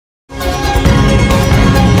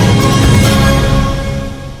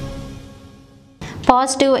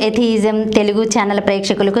Positive atheism Telugu channel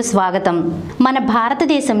ప్రేక్షకులకు స్వాగతం. మన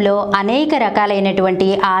భారతదేశంలో అనేక రకాలైనటువంటి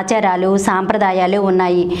ఆచారాలు సాంప్రదాయాలు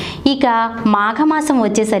ఉన్నాయి. ఇక మాఘమాసం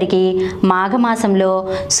వచ్చేసరికి మాఘమాసంలో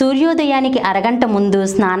సూర్యోదయానికి అరగంట ముందు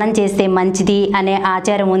స్నానం చేస్తే మంచిది అనే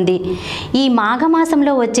ఆచారం ఉంది. ఈ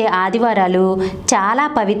మాఘమాసంలో వచ్చే ఆదివారాలు చాలా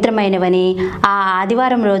పవిత్రమైనవని, ఆ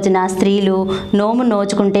ఆదివారం రోజున స్త్రీలు నోము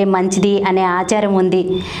నోచుకుంటే మంచిది అనే ఆచారం ఉంది.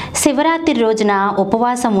 శివరాత్రి రోజున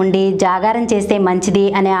ఉపవాసం ఉండి జాగారం చేస్తే మంచిది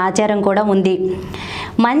అనే ఆచారం కూడా ఉంది.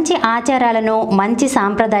 మంచి ఆచారాలను మంచి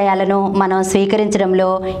సాంప్రదాయాలను మనం స్వీకరించడంలో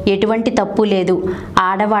ఎటువంటి తప్పు లేదు.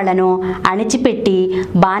 ఆడవాళ్లను అణిచిపెట్టి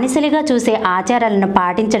బానిసలుగా చూసే ఆచారాలను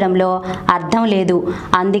పాటించడంలో అర్థం లేదు.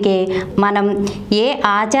 అందుకే మనం ఏ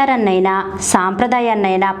ఆచారాన్నైనా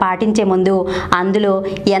సాంప్రదాయాన్నైనా పాటించే ముందు అందులో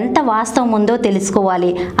ఎంత వాస్తవం ఉందో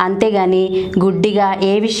తెలుసుకోవాలి. అంతేగాని గుడ్డిగా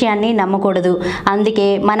ఏ విషయాన్ని నమ్మకూడదు. అందుకే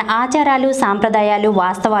మన ఆచారాలు సాంప్రదాయాలు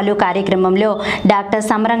వాస్తవాలు కార్యక్రమంలో డాక్టర్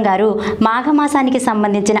సమరం గారు మాఘమాసానికి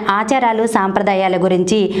సంబంధించిన ఆచారాలు సాంప్రదాయాల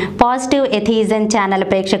గురించి పాజిటివ్ ఎథియిజం ఛానల్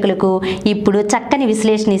ప్రేక్షకులకు ఇప్పుడు చక్కని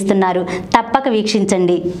విశ్లేషణ ఇస్తున్నారు. తప్పక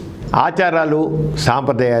వీక్షించండి. ఆచారాలు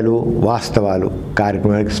సాంప్రదాయాలు వాస్తవాలు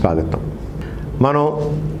కార్యక్రమానికి స్వాగతం. మనం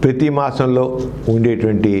ప్రతి మాసంలో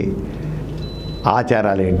ఉండేటువంటి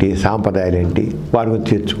ఆచారాలు ఏంటి, సాంప్రదాయాలు ఏంటి, వాటి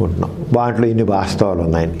గురించి తెచ్చుకుంటున్నాం. వాటిలో ఇన్ని వాస్తవాలు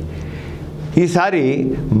ఉన్నాయని. ఈసారి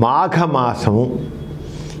మాఘమాసము,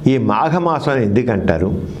 ఈ మాఘమాసం అని ఎందుకంటారు,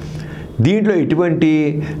 దీంట్లో ఎటువంటి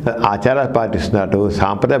ఆచారాలు పాటిస్తున్నారు,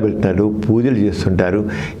 సాంప్రదాయం పెడుతున్నారు, పూజలు చేస్తుంటారు,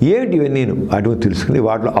 ఏమిటి ఇవన్నీ అటువంటి తెలుసుకుని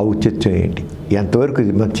వాటిలో ఔచిత్యం ఏంటి, ఎంతవరకు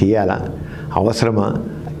మనం చేయాలా, అవసరమా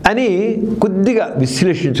అని కొద్దిగా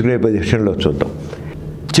విశ్లేషించుకునే విషయంలో చూద్దాం.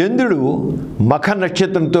 చంద్రుడు మఖ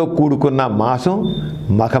నక్షత్రంతో కూడుకున్న మాసం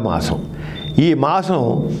మఖమాసం. ఈ మాసం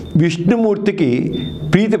విష్ణుమూర్తికి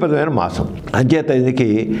ప్రీతిప్రదమైన మాసం. అంచేత దీనికి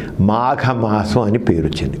మాఘమాసం అని పేరు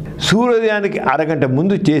వచ్చింది. సూర్యోదయానికి అరగంట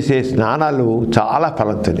ముందు చేసే స్నానాలు చాలా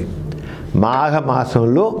ఫలవంతులు.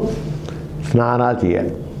 మాఘమాసంలో స్నానాలు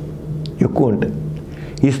చేయాలి, ఎక్కువ ఉంటాయి.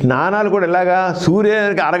 ఈ స్నానాలు కూడా ఎలాగా,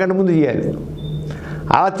 సూర్యోదయానికి అరగంట ముందు చేయాలి.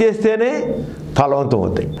 అలా చేస్తేనే ఫలవంతం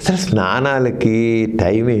అవుతాయి. అసలు స్నానాలకి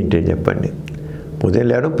టైం ఏంటని చెప్పండి. ఉదయం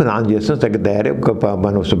లేవడం స్నానం చేస్తాం, తగ్గ తయారీ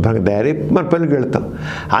మనం శుభ్రంగా తయారీ మన పనులకు వెళ్తాం.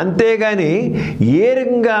 అంతేగాని ఏ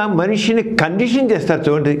రకంగా మనిషిని కండిషన్ చేస్తారు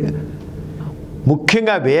చూడండి.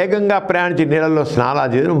 ముఖ్యంగా వేగంగా ప్రయాణించే నీళ్ళల్లో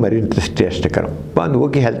స్నానాలు చేయడం మరింత శ్రేష్టకరం.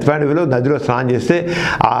 ఓకే, హెల్త్ పాయింట్ వ్యూలో నదిలో స్నానం చేస్తే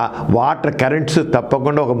ఆ వాటర్ కరెంట్స్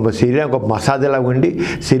తప్పకుండా ఒక శరీరం ఒక మసాజ్లా ఉండి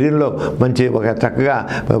శరీరంలో మంచి ఒక చక్కగా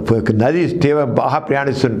నది బాగా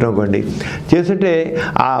ప్రయాణిస్తుంటాం అనుకోండి, చేస్తుంటే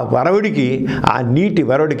ఆ వరవడికి, ఆ నీటి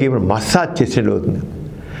వరవడికి మసాజ్ చేసేది అవుతుంది.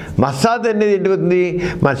 మసాజ్ అనేది ఏంటి అవుతుంది,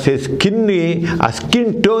 మన స్కిన్ని, ఆ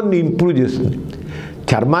స్కిన్ టోన్ని ఇంప్రూవ్ చేస్తుంది.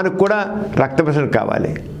 చర్మానికి కూడా రక్త ప్రసరణ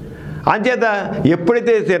కావాలి. అంచేత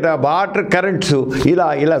ఎప్పుడైతే వాటర్ కరెంట్స్ ఇలా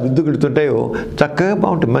ఇలా విద్దుకుంటుంటాయో చక్కగా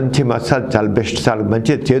బాగుంటుంది. మంచి మసాజ్ చాలా బెస్ట్, చాలా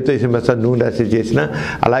మంచి చేతితో వేసిన మసాజ్, నూనె రాసి చేసిన.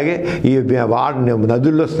 అలాగే ఈ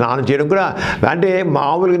నదుల్లో స్నానం చేయడం కూడా అంటే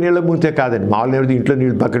మామూలుగా నీళ్ళు మునితే కాదండి. మామూలు నీళ్ళు ఇంట్లో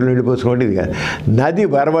నీళ్ళు బకెట్లో నీళ్ళు పోసుకోండి, ఇది కాదు. నది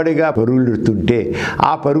వరవడిగా పరుగులుడుతుంటే,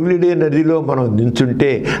 ఆ పరుగులుడే నదిలో మనం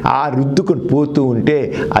నించుంటే, ఆ రుద్దుకొని పోతూ ఉంటే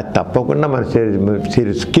అది తప్పకుండా మన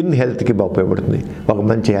స్కిన్ హెల్త్కి ఉపయోగపడుతుంది. ఒక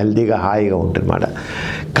మంచి హెల్తీగా హాయిగా ఉంటుంది అన్నమాట.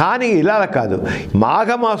 కానీ ఇలా కాదు,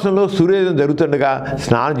 మాఘమాసంలో సూర్యోదయం జరుగుతుండగా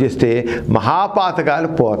స్నానం చేస్తే మహాపాతకాలు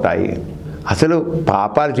పోతాయి. అసలు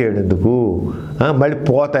పాపాలు చేయడందుకు మళ్ళీ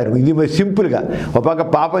పోతారు. ఇది సింపుల్గా ఒక పక్క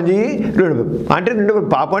పాపం చేయి, రెండు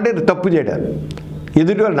పాపం అంటే తప్పు చేయడం,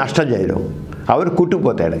 ఎదుటి వాళ్ళు నష్టం చేయడం, అవరు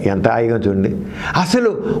కుట్టుకుపోతాడు. ఎంత హాయిగా చూడండి.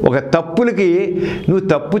 అసలు ఒక తప్పులకి నువ్వు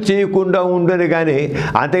తప్పు చేయకుండా ఉండని, కానీ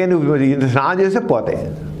అంతేగాని నువ్వు ఇంత స్నానం చేస్తే పోతాయి.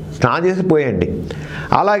 స్నానం చేసి పోయండి.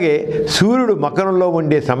 అలాగే సూర్యుడు మకరంలో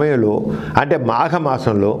ఉండే సమయంలో అంటే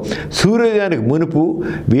మాఘమాసంలో సూర్యోదయానికి మునుపు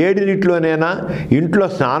వేడి నీటిలోనైనా ఇంట్లో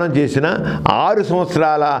స్నానం చేసిన 6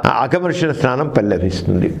 సంవత్సరాల అకమర్షణ స్నానం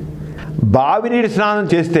లభిస్తుంది. బావి నీటి స్నానం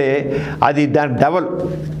చేస్తే అది దాని డబల్.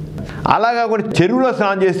 అలాగా కూడా చెరువులో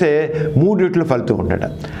స్నానం చేస్తే 3 రెట్లు ఫలితం ఉంటుంట.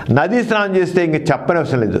 నది స్నానం చేస్తే ఇంక చెప్పని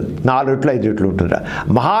అవసరం లేదు, 4 రెట్లు 5 రెట్లు ఉంటుంట.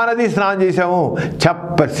 మహానది స్నానం చేసాము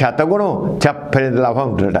శతగుణం చెప్పని లాభం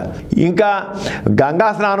ఉంటుంట. ఇంకా గంగా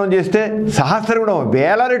స్నానం చేస్తే సహస్రగుణం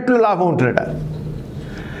 1000 రెట్లు లాభం ఉంటుంట.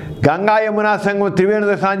 గంగా యమునా సంగమం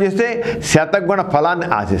త్రివేణిలో స్నానం చేస్తే శతగుణ ఫలాన్ని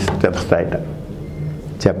ఆశిస్తాయట.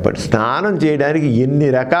 చెప్పండి, స్నానం చేయడానికి ఎన్ని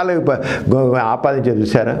రకాల ఆపాదించారు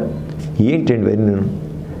చూసారా? ఏంటండి ఇవన్నీ?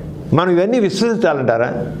 మనం ఇవన్నీ విశ్వసించాలంటారా?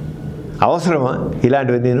 అవసరమా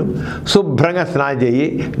ఇలాంటివన్నీ? శుభ్రంగా స్నానం చేయి,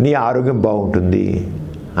 నీ ఆరోగ్యం బాగుంటుంది.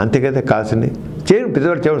 అంతే కదా కావాల్సింది.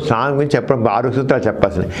 పెద్దవాళ్ళు చెప్పడం స్నానం గురించి చెప్పడం 6 సూత్రాలు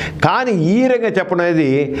చెప్పాల్సింది. కానీ ఈ రకంగా చెప్పడం అనేది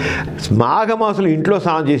మాఘమాసంలో ఇంట్లో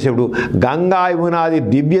స్నానం చేసేప్పుడు గంగా యమునాది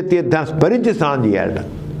దివ్య తీర్థాన్ని స్మరించి స్నానం చేయాలట.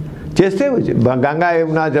 చేస్తే గంగా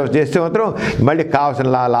యమునా చేస్తే మాత్రం మళ్ళీ కావాల్సిన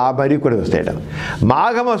లాభాలు కూడా వస్తాయట.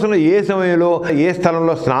 మాఘమాసంలో ఏ సమయంలో ఏ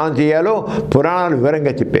స్థలంలో స్నానం చేయాలో పురాణాలు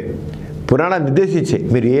వివరంగా చెప్పాయి. పురాణాలు నిర్దేశించాయి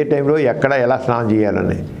మీరు ఏ టైంలో ఎక్కడ ఎలా స్నానం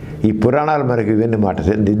చేయాలని. ఈ పురాణాలు మనకి ఇవన్నీ మాట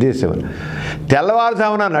నిర్దేశం.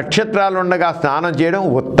 తెల్లవారుజామున నక్షత్రాలు ఉండగా స్నానం చేయడం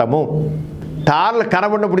ఉత్తమం. తారలు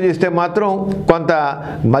కనబడినప్పుడు చేస్తే మాత్రం కొంత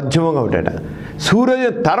మధ్యమంగా ఉంటాయట.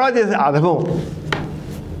 సూర్యోదయం తర్వాత చేసే అధమం.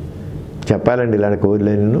 చెప్పాలండి ఇలాంటి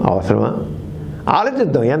కోరిలేను అవసరమా?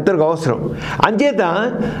 ఆలోచిద్దాం ఎంతవరకు అవసరం. అంచేత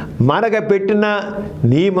మనకు పెట్టిన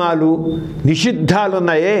నియమాలు నిషిద్ధాలు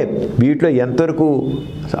ఉన్నాయే వీటిలో ఎంతవరకు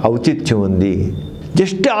ఔచిత్యం ఉంది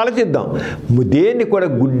జస్ట్ ఆలోచిద్దాం. దేన్ని కూడా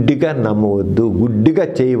గుడ్డిగా నమ్మవద్దు, గుడ్డిగా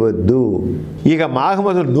చేయవద్దు. ఇక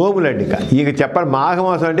మాఘమాసం నోములు అండి. ఇక చెప్పాలి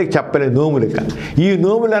మాఘమాసం అంటే చెప్పలేదు నోములు. ఈ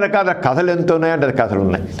నోములు వెనకాల కథలు ఎంతో ఉన్నాయంటే అది కథలు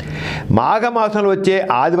ఉన్నాయి. మాఘమాసంలో వచ్చే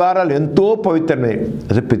ఆదివారాలు ఎంతో పవిత్రమే.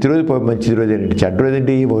 అసలు ప్రతిరోజు మంచి రోజు ఏంటి, చెడ్డ రోజు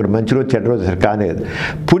ఏంటి, ఒకటి మంచి రోజు చెడ్డ రోజు అసలు కానే కాదు,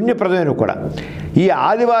 పుణ్యప్రదమైన కూడా. ఈ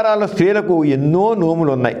ఆదివారాల్లో స్త్రీలకు ఎన్నో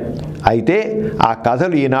నోములు ఉన్నాయి. అయితే ఆ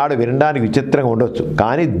కథలు ఈనాడు వినడానికి విచిత్రంగా ఉండొచ్చు.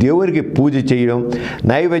 కానీ దేవునికి పూజ చేయడం,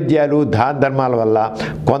 నైవేద్యాలు, దాన ధర్మాల వల్ల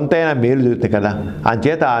కొంతైనా మేలు జరుగుతుంది కదా,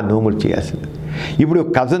 అంచేత ఆ నోములు చేయాల్సింది. ఇప్పుడు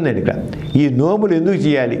కథ ఉందండి ఇక్కడ. ఈ నోములు ఎందుకు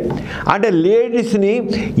చేయాలి అంటే లేడీస్ని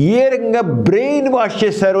ఏ రకంగా బ్రెయిన్ వాష్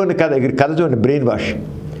చేస్తారు అని కథ. కథ చూడండి, బ్రెయిన్ వాష్.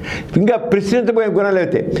 ఇంకా ప్రశ్నించబోయే గుణాలు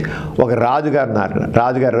అయితే ఒక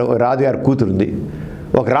రాజుగారు కూతురు ఉంది,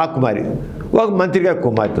 ఒక రాకుమారి, ఒక మంత్రి గారి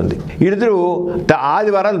కుమార్తె ఉంది. ఇద్దరు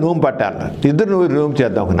ఆదివారాలు నోము పట్టారు. ఇద్దరు నోము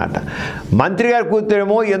చేద్దాం అన్నమాట. మంత్రి గారి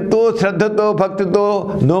కూతురేమో ఎంతో శ్రద్ధతో భక్తితో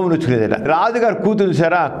నోము నొచ్చుకునేదట. రాజుగారి కూతురు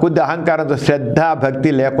సరా కొద్ది అహంకారంతో శ్రద్ధ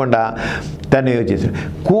భక్తి లేకుండా తను చేశాడు.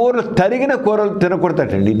 తరిగిన కూరలు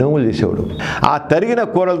తినకూడదటండి నోములు చేసేవాడు. ఆ తరిగిన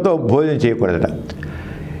కూరలతో భోజనం చేయకూడదట.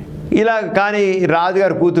 ఇలా కానీ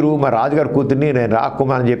రాజుగారి కూతురు మా రాజుగారి కూతుర్ని నేను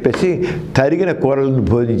రాకుమారని చెప్పేసి తరిగిన కూరలను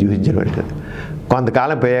భోజనం చూపించడం.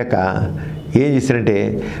 కొంతకాలం పోయాక ఏం చేశారంటే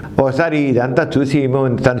ఒకసారి ఇదంతా చూసి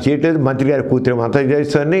తను చేయట్లేదు, మంత్రి గారి కూతురు అంతా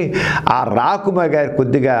చేస్తారని ఆ రాకుమార్ గారి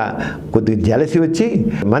కొద్దిగా జలసి వచ్చి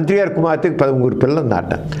మంత్రి గారి కుమార్తెకి 13 పిల్లలు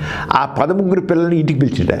ఉందట. ఆ 13 పిల్లల్ని ఇంటికి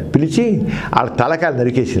పిలిచి వాళ్ళ తలకాయలు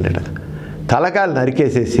నరికేసిందట. తలకాయలు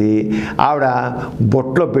నరికేసేసి ఆవిడ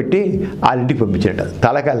బొట్లో పెట్టి వాళ్ళ ఇంటికి పంపించాడు.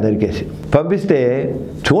 తలకాయలు నరికేసి పంపిస్తే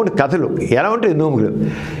చూడండి కథలు ఎలా ఉంటాయి నోములు.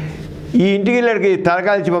 ఈ ఇంటికి వెళ్ళాడికి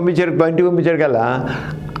తలకాయలు ఇచ్చి ఇంటికి పంపించాడు కల్లా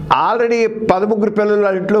ఆల్రెడీ 13 పిల్లలు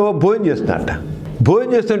వాళ్ళ ఇంట్లో భోజనం చేస్తున్నారట.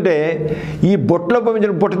 భోజనం చేస్తుంటే ఈ బొట్లో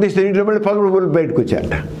పంపించిన బొట్ట తీస్తే ఇంట్లో మళ్ళీ 13 పిల్లలు బయటకు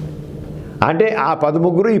వచ్చారట. అంటే ఆ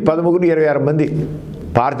 13 ఈ 13 26 మంది.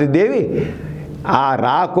 పార్వతీదేవి ఆ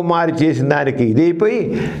రాకుమారి చేసిన దానికి ఇదైపోయి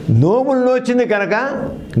నోములు నోచింది కనుక,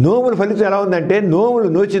 నోముల ఫలితం ఎలా ఉందంటే నోములు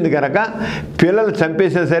నోచింది కనుక పిల్లలు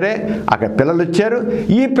చంపేసినా సరే అక్కడ పిల్లలు వచ్చారు.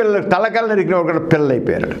 ఈ పిల్లలు తలకాయలు నరికిన కూడా పిల్లలు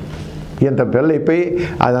అయిపోయారు. ఇంత పిల్లలు అయిపోయి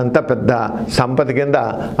అదంతా పెద్ద సంపద కింద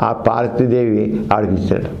ఆ పార్వతీదేవి ఆడికి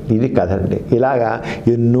ఇచ్చాడు. ఇది కథ అండి. ఇలాగా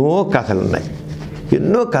ఎన్నో కథలు ఉన్నాయి,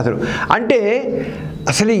 ఎన్నో కథలు. అంటే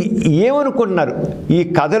అసలు ఏమనుకుంటున్నారు ఈ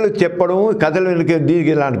కథలు చెప్పడం, కథలు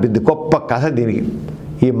దీనికి ఇలాంటి గొప్ప కథ. దీనికి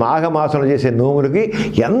ఈ మాఘమాసంలో చేసే నోములకి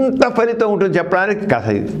ఎంత ఫలితం ఉంటుందో చెప్పడానికి కథ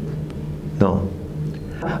ఇది.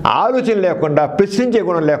 ఆలోచన లేకుండా ప్రశ్నించే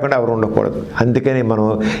గుణం లేకుండా ఎవరు ఉండకూడదు. అందుకని మనం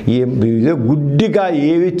గుడ్డిగా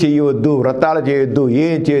ఏవి చేయవద్దు, వ్రతాలు చేయొద్దు,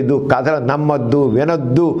 ఏం చేయొద్దు, కథలు నమ్మొద్దు,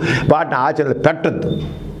 వినొద్దు, వాటిని ఆచరణలు పెట్టద్దు.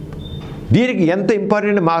 దీనికి ఎంత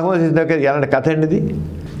ఇంపార్టెంట్ మాఘమాసం ఎలాంటి కథ అండి ఇది.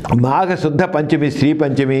 మాఘశుద్ధ పంచమి శ్రీ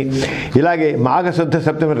పంచమి, ఇలాగే మాఘశుద్ధ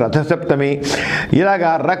సప్తమి రథసప్తమి,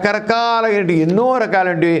 ఇలాగా రకరకాలైన ఎన్నో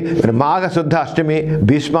రకాలంటి మాఘశుద్ధ అష్టమి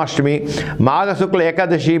భీష్మాష్టమి, మాఘశుక్ల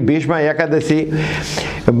ఏకాదశి భీష్మ ఏకాదశి,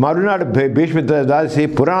 మరునాడు భీష్మ ద్వాదశి,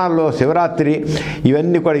 పురాణాల్లో శివరాత్రి,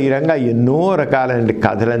 ఇవన్నీ కూడా ఈ రంగా ఎన్నో రకాలైన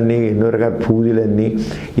కథలన్నీ, ఎన్నో రకాల పూజలన్నీ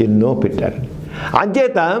ఎన్నో పెట్టారు.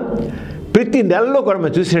 అంచేత ప్రతి నెలలో కూడా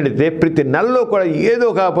మనం చూసినట్టయితే ప్రతి నెలలో కూడా ఏదో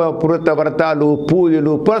ఒక వ్రతాలు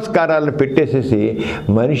పూజలు పురస్కారాలను పెట్టేసేసి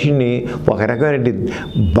మనిషిని ఒక రకమైన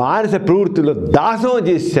బానిస ప్రవృత్తిలో దాసం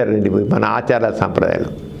చేసేసారండి మన ఆచార సాంప్రదాయాలు.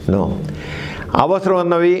 అవసరం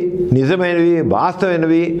ఉన్నవి, నిజమైనవి,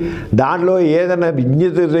 వాస్తవమైనవి, దాంట్లో ఏదైనా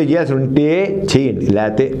విజ్ఞత చేసి ఉంటే చేయండి,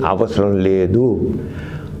 లేకపోతే అవసరం లేదు.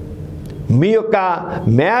 మీ యొక్క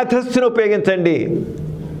మేధస్సును ఉపయోగించండి,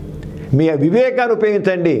 మీ వివేకాన్ని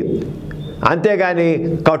ఉపయోగించండి, అంతేగాని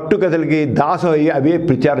కట్టుకథలకి దాసం అయ్యి అవే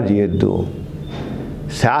ప్రచారం చేయొద్దు.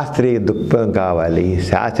 శాస్త్రీయ దృక్పథం కావాలి,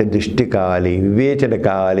 శాస్త్ర దృష్టి కావాలి, వివేచన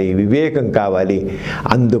కావాలి, వివేకం కావాలి.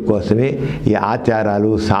 అందుకోసమే ఈ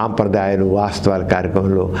ఆచారాలు, సాంప్రదాయాలు, వాస్తవాల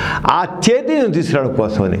కార్యక్రమంలో ఆ చైతన్యం తీసుకురావడం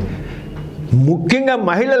కోసమని ముఖ్యంగా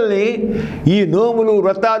మహిళల్ని ఈ నోములు,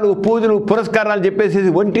 వ్రతాలు, పూజలు, పురస్కారాలు చెప్పేసి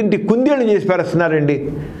ఒంటింటి కుందేళ్ళు చేసి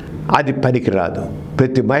పరుస్తున్నారండి. అది పనికిరాదు.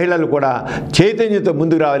 ప్రతి మహిళలు కూడా చైతన్యంతో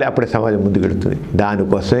ముందుకు రావాలి. అప్పుడే సమాజం ముందుకు వెళుతుంది.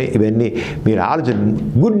 దానికోసమే ఇవన్నీ మీరు ఆలోచన.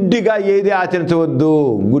 గుడ్డిగా ఏది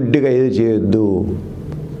ఆచరించవద్దు, గుడ్డిగా ఏది చేయొద్దు.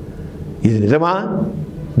 ఇది నిజమా,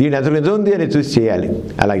 దీని ఎంత నిజం ఉంది అని చూసి చేయాలి.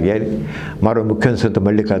 అలాగే చేయాలి. మరో ముఖ్యాంశంతో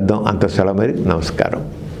మళ్ళీ కలుద్దాం. అంత సెలవు. మరి నమస్కారం.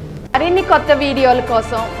 మరిన్ని కొత్త వీడియోల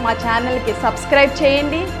కోసం మా ఛానల్కి సబ్స్క్రైబ్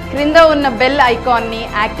చేయండి. క్రింద ఉన్న బెల్ ఐకాన్ని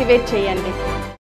యాక్టివేట్ చేయండి.